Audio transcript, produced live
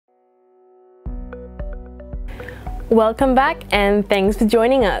Welcome back and thanks for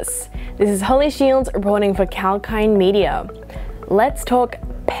joining us. This is Holly Shields reporting for Calkine Media. Let's talk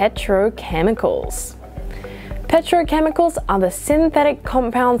petrochemicals. Petrochemicals are the synthetic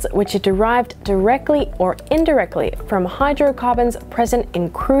compounds which are derived directly or indirectly from hydrocarbons present in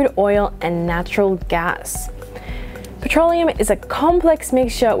crude oil and natural gas. Petroleum is a complex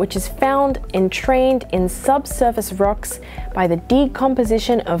mixture which is found entrained in subsurface rocks by the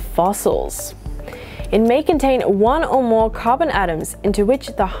decomposition of fossils. It may contain one or more carbon atoms into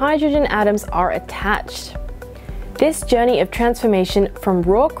which the hydrogen atoms are attached. This journey of transformation from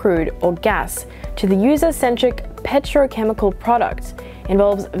raw crude or gas to the user-centric petrochemical product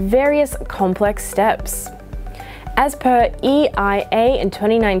involves various complex steps. As per EIA in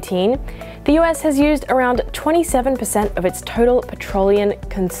 2019, the US has used around 27% of its total petroleum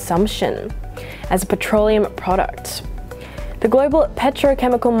consumption as a petroleum product. The global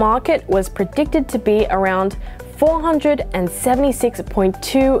petrochemical market was predicted to be around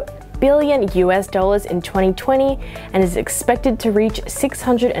 $476.2 billion in 2020 and is expected to reach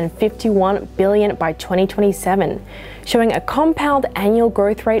 $651 billion by 2027, showing a compound annual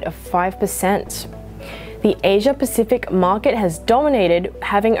growth rate of 5%. The Asia-Pacific market has dominated,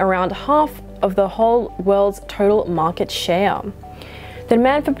 having around half of the whole world's total market share. The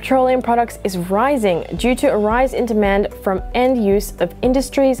demand for petroleum products is rising due to a rise in demand from end use of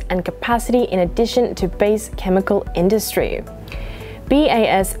industries and capacity in addition to base chemical industry.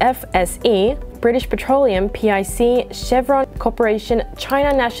 BASF SE, British Petroleum PIC, Chevron Corporation,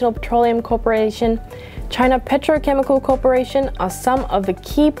 China National Petroleum Corporation, China Petrochemical Corporation are some of the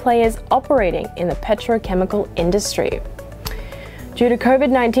key players operating in the petrochemical industry. Due to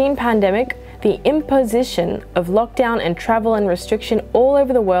COVID-19 pandemic, the imposition of lockdown and travel and restriction all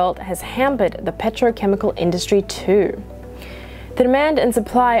over the world has hampered the petrochemical industry too. The demand and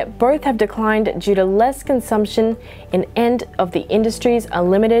supply both have declined due to less consumption in end of the industries are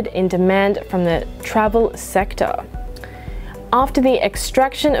limited in demand from the travel sector. After the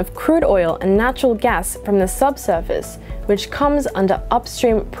extraction of crude oil and natural gas from the subsurface, which comes under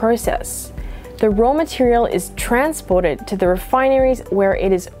upstream process, the raw material is transported to the refineries where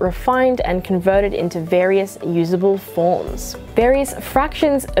it is refined and converted into various usable forms. Various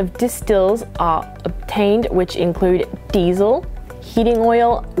fractions of distills are obtained, which include diesel, heating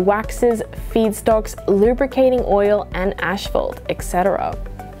oil, waxes, feedstocks, lubricating oil, and asphalt, etc.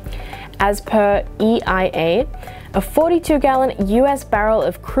 As per EIA, a 42-gallon US barrel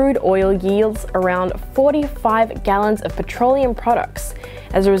of crude oil yields around 45 gallons of petroleum products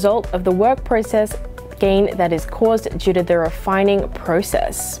as a result of the work process gain that is caused due to the refining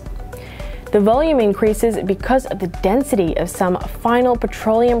process. The volume increases because of the density of some final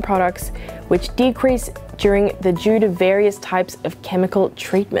petroleum products, which decrease due to various types of chemical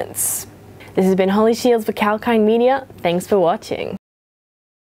treatments. This has been Holly Shields for Calkine Media. Thanks for watching.